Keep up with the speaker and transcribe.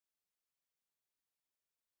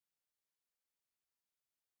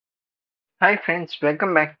Hi friends,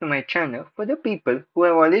 welcome back to my channel. For the people who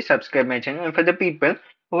have already subscribed my channel and for the people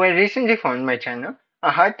who have recently found my channel, a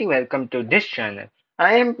hearty welcome to this channel.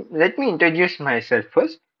 Let me introduce myself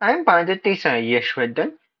first. I am Padharthi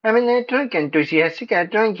Yashwardhan. I'm an electronic enthusiastic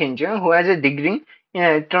electronic engineer who has a degree in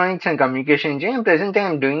electronics and communication engineering and presently I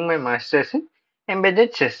am doing my master's in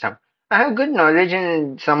embedded system. I have good knowledge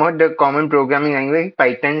in some of the common programming language,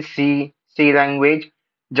 Python, C language,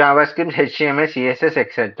 JavaScript, HTML, CSS,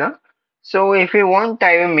 etc. So if you want,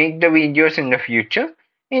 I will make the videos in the future.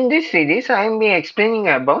 In this series, I will be explaining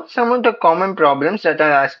about some of the common problems that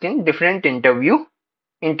are asked in different interviews.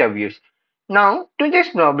 Now, today's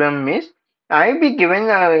problem is I will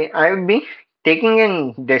be taking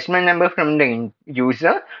a decimal number from the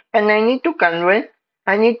user and I need to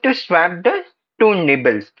swap the two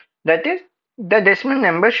nibbles. That is, the decimal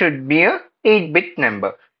number should be a 8-bit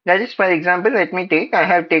number. That is, for example, I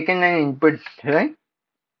have taken an input, right?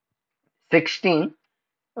 16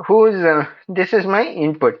 whose this is my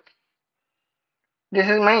input. This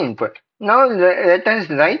is my input. Now let us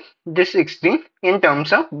write this 16 in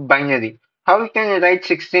terms of binary. How we can write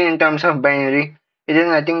 16 in terms of binary? It is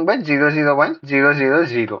nothing but 001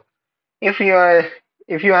 000. If you are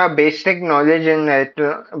if you have basic knowledge in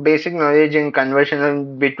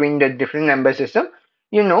conversion between the different number system,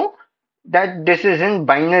 you know that this is in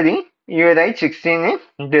binary. You write 16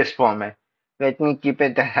 in this format. Let me keep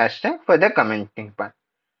it a hashtag for the commenting part.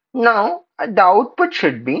 Now, the output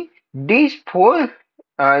should be these four.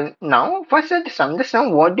 Now, first let's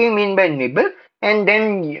understand what do you mean by nibble, and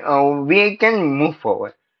then we can move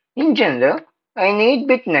forward. In general, an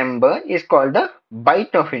 8-bit number is called a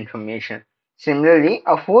byte of information. Similarly,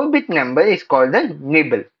 a 4-bit number is called a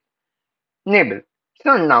nibble. Nibble.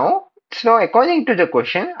 So according to the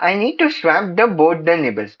question, I need to swap the both the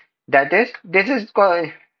nibbles. This is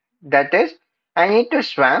called that is, I need to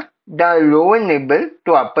swap the lower nibble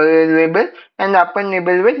to upper nibble and upper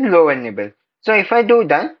nibble with lower nibble. So if I do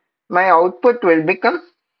that, my output will become,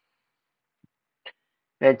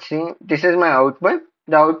 let's see, this is my output.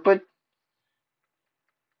 The output,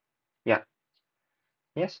 yeah,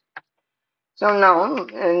 yes. So now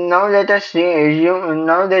let us see,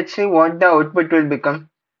 now let's see what the output will become.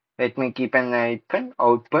 Let me keep an icon,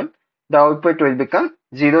 output. The output will become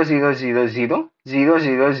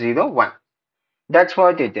 000000001. That's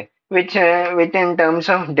what it is, which in terms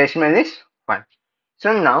of decimal is 1.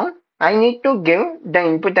 So now I need to give the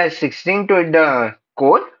input as 16 to the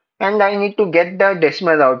code and I need to get the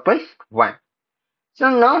decimal output 1. So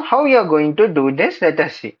now how you are going to do this, let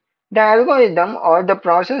us see. The algorithm or the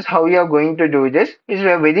process how you are going to do this is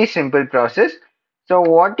a very simple process. So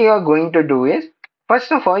what you are going to do is,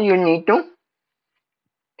 first of all you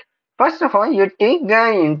take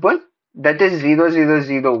the input that is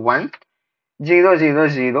 0001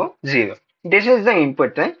 0000. This is the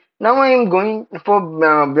input, right? Now I am going for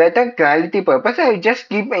better clarity purpose. I just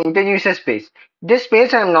keep introduce a space. This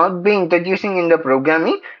space I am not be introducing in the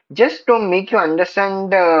programming just to make you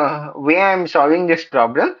understand the way I am solving this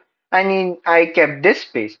problem. I kept this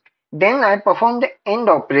space. Then I perform the end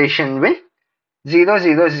operation with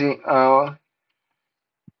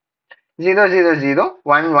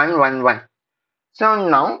 0001111. So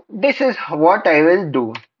now this is what I will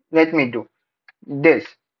do. Let me do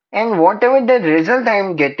this, and whatever the result I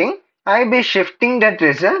am getting, I be shifting that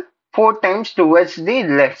result 4 times towards the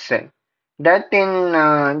left side. That in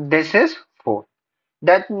this is 4.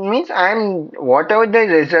 That means I am whatever the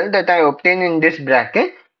result that I obtain in this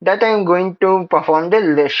bracket, that I am going to perform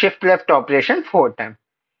the shift left operation 4 times.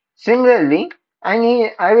 Similarly, I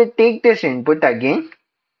will take this input again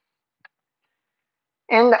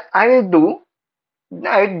and I do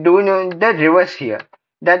the reverse here.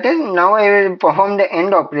 That is, now I will perform the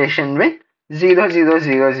end operation with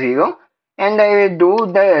 0000 and I will do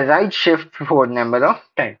the right shift for number of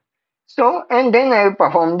times. So, and then I will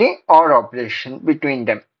perform the OR operation between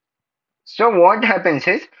them. So what happens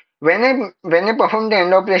is, when I perform the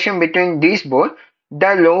end operation between these both,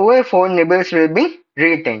 the lower 4 nibbles will be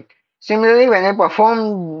retained. Similarly, when I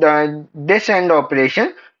perform this end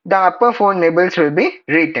operation, the upper 4 nibbles will be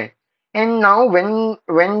retained. And now we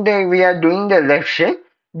are doing the left shift,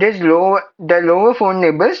 the lower 4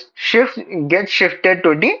 nibbles get shifted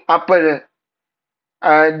to the upper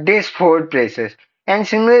these 4 places. And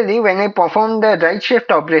similarly, when I perform the right shift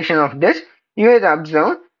operation of this, you will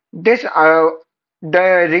observe this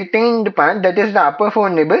the retained part, that is the upper 4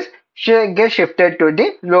 nibbles, should get shifted to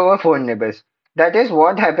the lower 4 nibbles. That is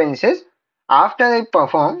what happens is, after I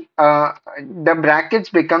perform, the brackets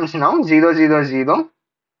becomes now 000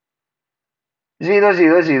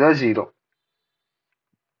 0000.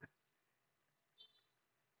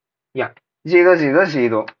 Yeah. 0, 0,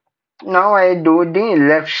 0. Now I do the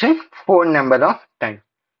left shift 4 number of times.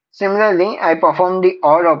 Similarly, I perform the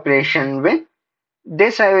OR operation with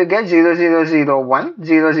this. I will get 0, 0, 0, 1,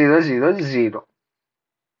 0, 0, 0, 0.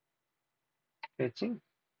 Let's see.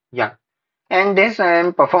 Yeah. And this I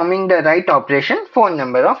am performing the right operation 4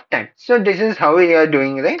 number of times. So this is how we are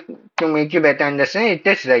doing, right? To make you better understand, it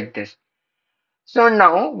is like this. So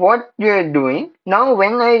now what you are doing, now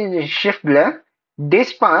when I shift left,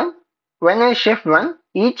 this part, when I shift one,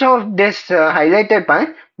 each of this highlighted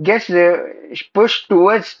part gets pushed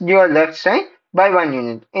towards your left side by 1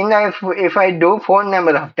 unit. And if I do 4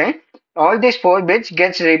 number of times, all these 4 bits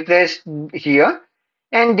gets replaced here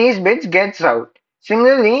and these bits gets out.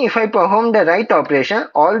 Similarly, if I perform the right operation,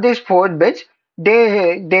 all these 4 bits,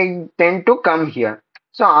 they tend to come here.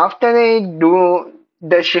 So after I do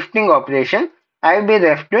the shifting operation, I'll be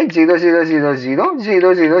left with 0, 0, 0, 0,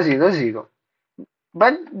 0, 0, 0, 0.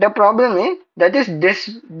 But the problem is that is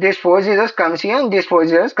this 4 zeros comes here and this 4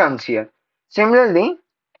 zeros comes here. Similarly,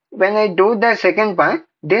 when I do the second part,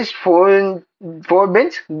 this four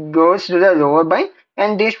bits goes to the lower byte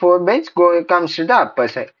and these 4 bits comes to the upper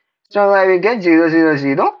side. So I will get 0, 0,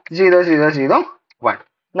 0, 0, 0, 0, 1.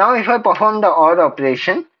 Now if I perform the OR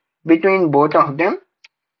operation between both of them,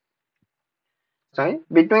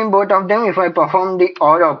 if I perform the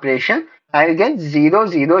OR operation, I'll get 0,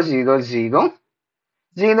 0, 0, 0,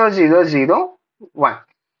 0, 0, 0, 1.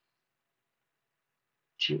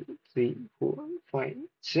 2, 3, 4, 5,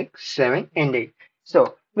 6, 7, and 8.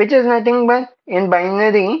 So, which is nothing but in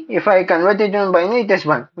binary, if I convert it to binary, it is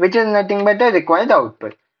 1, which is nothing but a required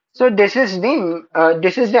output. So this is the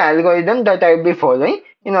algorithm that I will be following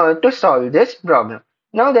in order to solve this problem.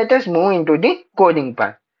 Now let us move into the coding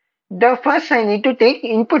part. The first I need to take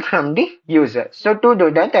input from the user. So to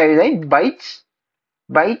do that, I will write bytes.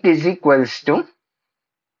 Byte is equals to,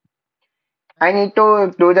 I need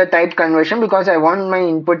to do the type conversion because I want my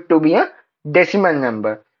input to be a decimal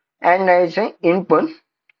number. And I say input,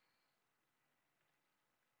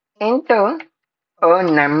 enter a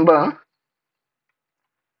number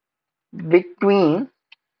between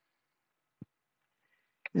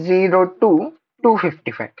 0 to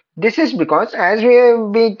 255. This is because as we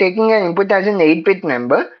will be taking an input as an 8-bit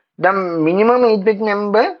number, the minimum 8-bit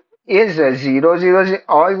number is 0, 0, 0,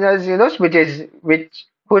 all the zeros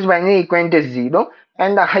whose binary equivalent is 0,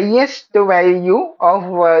 and the highest value of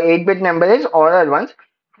 8-bit number is all at once,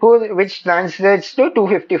 which translates to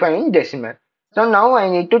 255 in decimal. So now I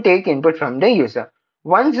need to take input from the user.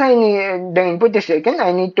 Once the input is taken,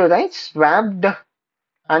 I need to write swapped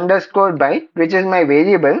underscore byte, which is my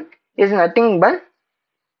variable, is nothing but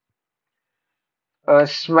a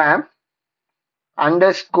swap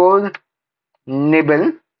underscore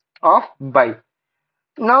nibble of byte.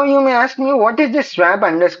 Now you may ask me, what is this swap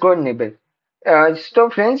underscore nibble? So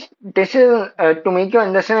friends, this is to make you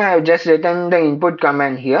understand, I have just written the input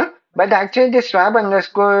command here, but actually this swap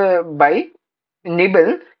underscore byte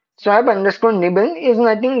nibble, swap underscore nibble is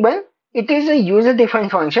nothing but it is a user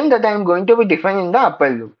defined function that I am going to be defining in the upper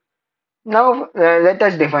loop. Now let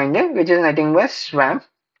us define them, which is nothing but swap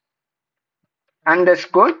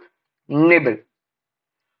underscore nibble.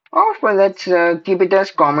 Or let's keep it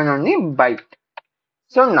as common only byte.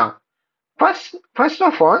 So now, first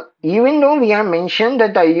of all, even though we have mentioned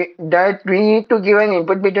that we need to give an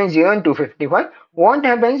input between 0 and 255, what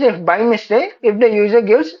happens if by mistake if the user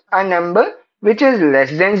gives a number which is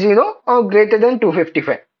less than 0 or greater than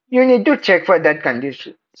 255? You need to check for that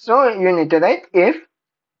condition. So you need to write if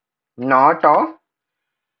not of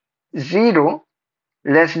 0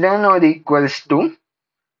 less than or equals to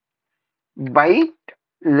byte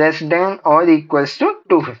less than or equals to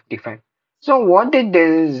 255. So what it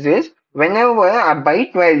does is whenever a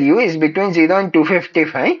byte value is between 0 and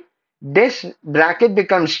 255, this bracket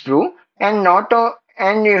becomes true and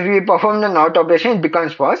and if we perform the not operation it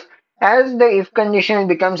becomes false. As the if condition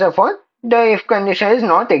becomes a false, the if condition is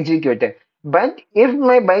not executed. But if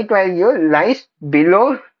my byte value lies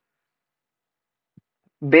below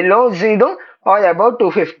 0 or above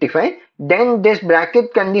 255, then this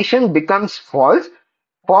bracket condition becomes false.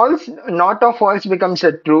 False, not of false becomes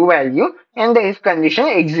a true value and the if condition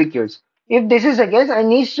executes. If this is the case, I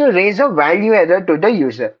need to raise a value error to the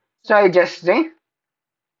user. So I just say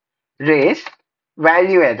raise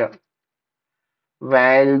value error.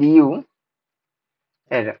 Value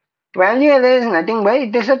error. Value error is nothing but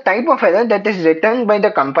it is a type of error that is written by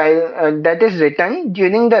the that is written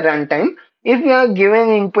during the runtime if your given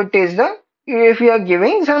input is if you are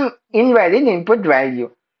giving some invalid input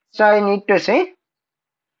value. So I need to say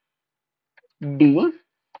D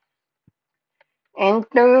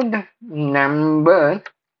entered number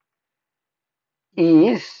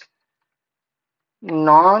is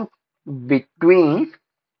not between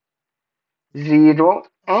 0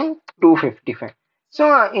 and 255.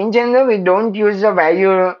 So in general, we don't use the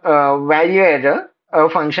value error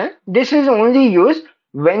function. This is only used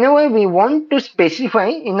whenever we want to specify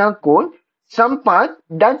in our code some path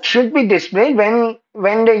that should be displayed when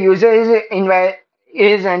the user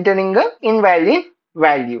is entering a invalid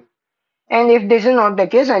value. And if this is not the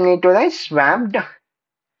case, I need to write swapped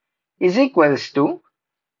is equals to.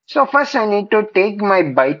 So first I need to take my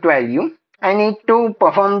byte value. I need to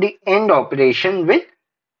perform the AND operation with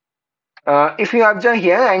if you observe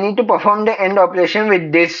here, I need to perform the AND operation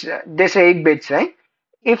with this 8 bits, right?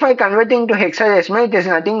 If I convert into hexadecimal, it is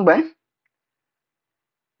nothing but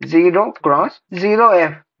 0 cross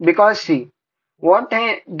 0f because see,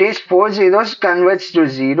 this 4 zeros converts to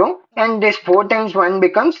 0 and this 4 times 1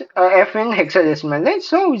 becomes f in hexadecimal, right?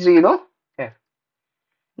 So 0 f.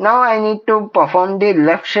 Now I need to perform the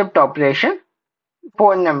left shift operation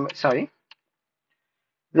 4 number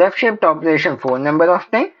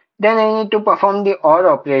of time. Then I need to perform the OR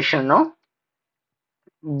operation of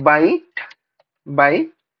byte by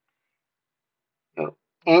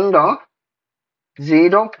end of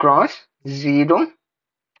 0 cross 0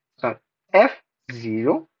 sorry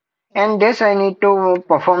f0, and this I need to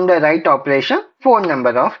perform the right operation 4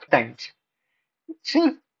 number of times.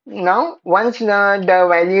 See, now once the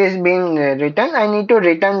value is being written, I need to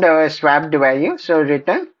return the swapped value, so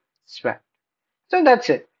return swap. So that's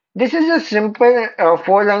it. This is a simple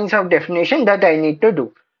 4 lines of definition that I need to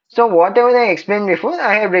do. So whatever I explained before,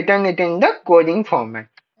 I have written it in the coding format.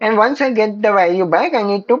 And once I get the value back, I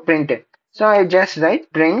need to print it. So I just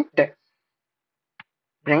write print.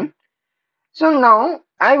 So now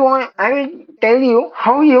I will tell you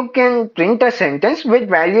how you can print a sentence with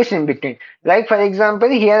values in between. Like for example,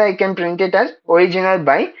 here I can print it as original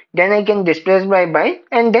byte, then I can displace by byte,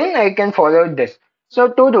 and then I can follow this. So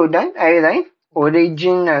to do that, I write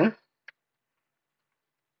original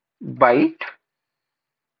byte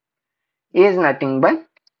is nothing but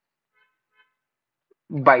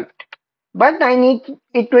byte. But I need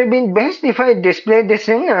it will be best if I display this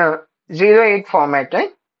in 08 format,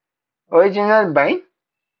 right? Original byte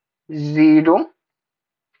 08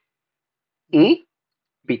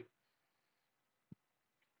 bit.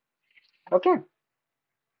 Okay,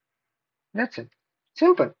 that's it.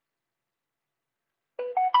 Simple.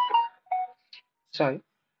 Sorry.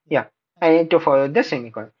 Yeah, I need to follow the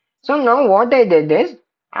semicolon. So now what I did is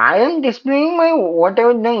I am displaying my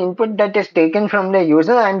whatever the input that is taken from the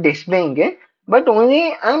user, I am displaying it, but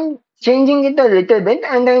only I'm changing it a little bit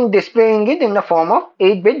and I'm displaying it in the form of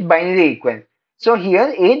 8-bit binary equal. So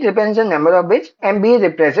here 8 represents the number of bits and B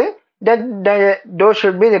represents that the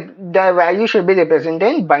value should be represented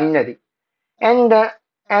in binary. And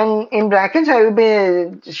in brackets I will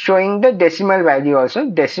be showing the decimal value also,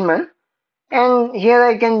 decimal, and here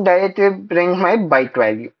I can directly bring my byte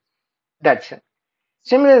value. That's it.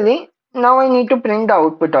 Similarly, now I need to print the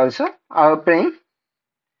output also. I'll print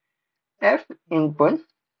f input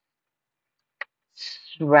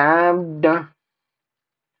swapped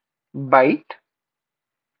byte.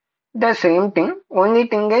 The same thing. Only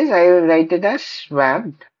thing is I will write it as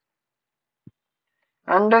swapped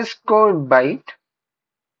underscore byte,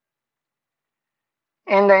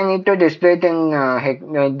 and I need to display it in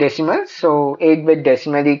decimal. So 8-bit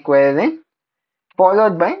decimal equivalent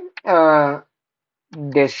followed by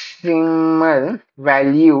decimal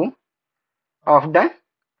value of the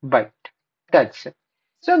byte. That's it.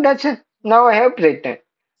 So that's it. Now I have written.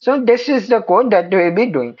 So this is the code that we'll be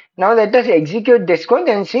doing. Now let us execute this code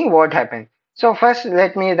and see what happens. So first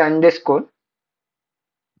let me run this code.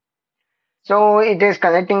 So it is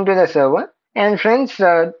connecting to the server. And friends,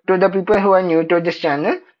 to the people who are new to this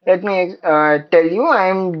channel, let me tell you I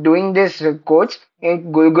am doing this codes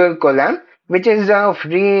in Google Colab, which is a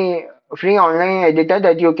free online editor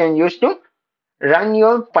that you can use to run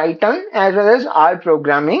your Python as well as R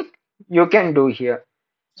programming you can do here.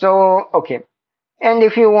 So, okay. And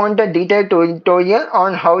if you want a detailed tutorial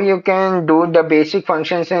on how you can do the basic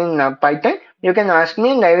functions in Python, you can ask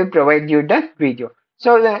me and I will provide you the video.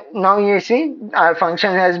 So now you see our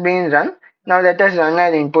function has been run. Now let us run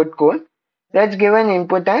our input code. Let's give an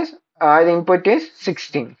input as our input is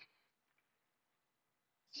 16.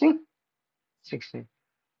 See, 16.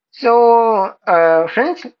 So,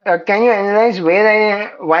 friends, can you analyze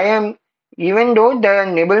why I'm, even though the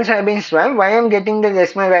nibbles have been swapped, why I'm getting the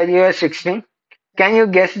decimal value as 16? Can you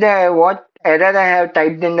guess what error I have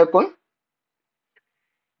typed in the code?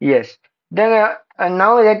 Yes. Then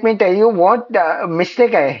now let me tell you what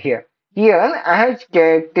mistake I have here. Here I have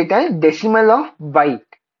kept it as decimal of byte.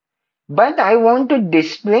 But I want to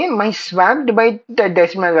display my swapped byte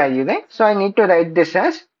decimal value, right? So I need to write this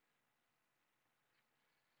as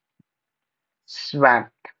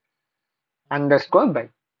swapped underscore byte.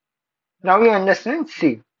 Now you understand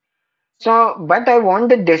C. So, but I want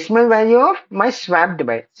the decimal value of my swapped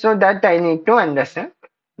byte. So that I need to understand.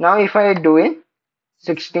 Now if I do it,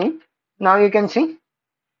 16, now you can see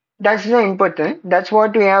that's the input, right? That's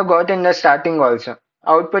what we have got in the starting also.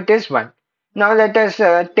 Output is 1. Now let us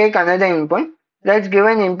take another input. Let's give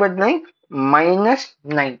an input like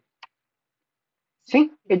 -9.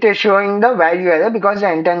 See, it is showing the value error because the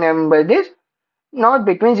enter number is not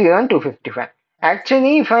between 0 and 255.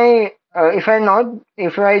 Actually, if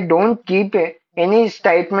I don't keep any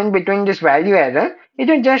statement between this value error, it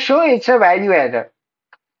will just show it's a value error.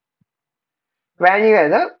 Value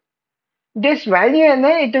error. This value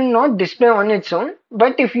error, it will not display on its own.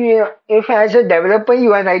 But if as a developer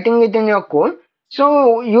you are writing it in your code,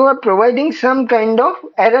 so you are providing some kind of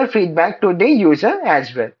error feedback to the user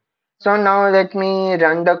as well. So now let me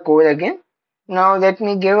run the code again. Now let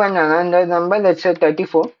me give another number. Let's say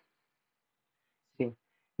 34. See.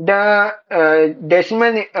 The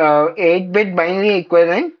decimal 8-bit binary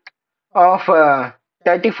equivalent of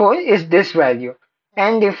 34 is this value.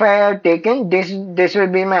 And if I have taken this will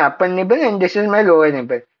be my upper nibble and this is my lower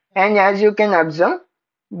nibble. And as you can observe,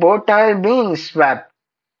 both are being swapped.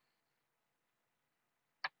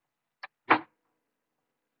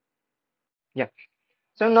 Yeah.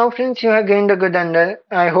 So now friends, you have gained a good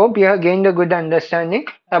I hope you have gained a good understanding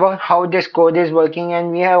about how this code is working,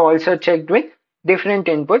 and we have also checked with different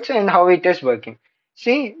inputs and how it is working.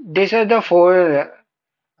 See, these are the four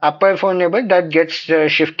upper four nibble that gets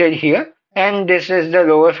shifted here, and this is the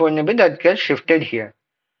lower four nibble that gets shifted here.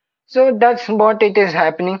 So that's what it is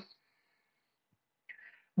happening.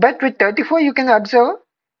 But with 34 you can observe,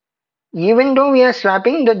 even though we are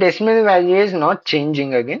swapping, the decimal value is not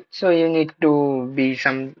changing again. So you need to be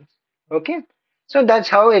some, okay. So that's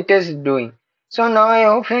how it is doing. So now I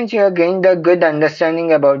hope friends you have gained a good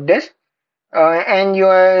understanding about this, and you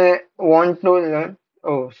want to learn.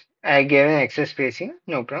 Oh, I gave an excess space here,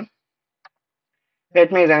 no problem.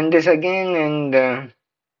 Let me run this again and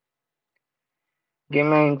give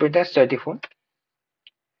my input as 34.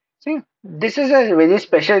 See, this is a very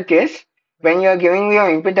special case. When you are giving your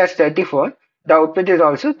input as 34, the output is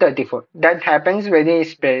also 34. That happens very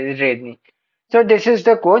rarely. So this is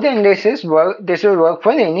the code, and this will work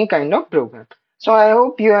for any kind of program. So I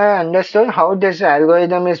hope you have understood how this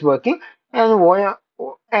algorithm is working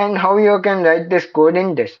and how you can write this code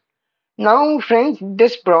in this. Now friends,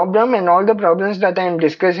 this problem and all the problems that I am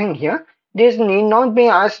discussing here, this need not be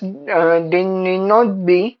asked, they need not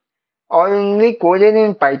be only coded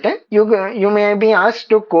in Python. You may be asked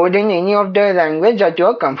to code in any of the language that you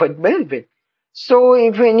are comfortable with. So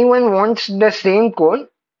if anyone wants the same code,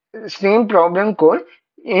 same problem code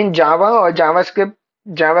in Java or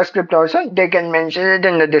JavaScript also, they can mention it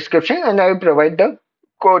in the description and I will provide the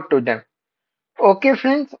code to them. Okay,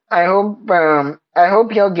 friends. I hope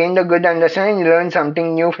you have gained a good understanding and learned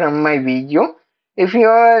something new from my video. If you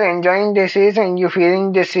are enjoying this series and you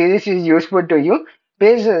feeling this series is useful to you,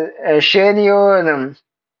 please share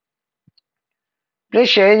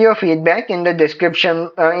your feedback in the description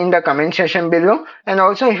in the comment section below. And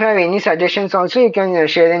also, if you have any suggestions, also you can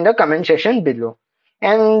share in the comment section below.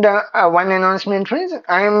 And one announcement, friends,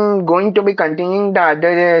 I am going to be continuing the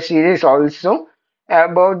other series also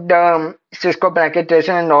about the Cisco packet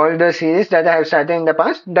tracer and all the series that I have started in the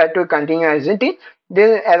past. That will continue as it is.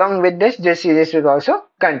 Along with this series will also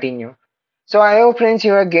continue. So I hope, friends,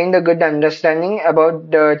 you have gained a good understanding about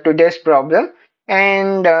today's problem,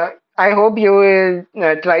 and I hope you will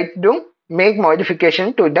try to make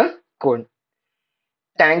modification to the code.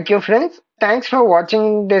 Thank you, friends. Thanks for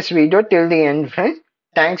watching this video till the end, friends.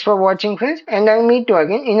 Thanks for watching, friends, and I'll meet you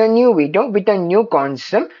again in a new video with a new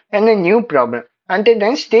concept and a new problem. Until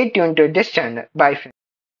then, stay tuned to this channel. Bye, friends.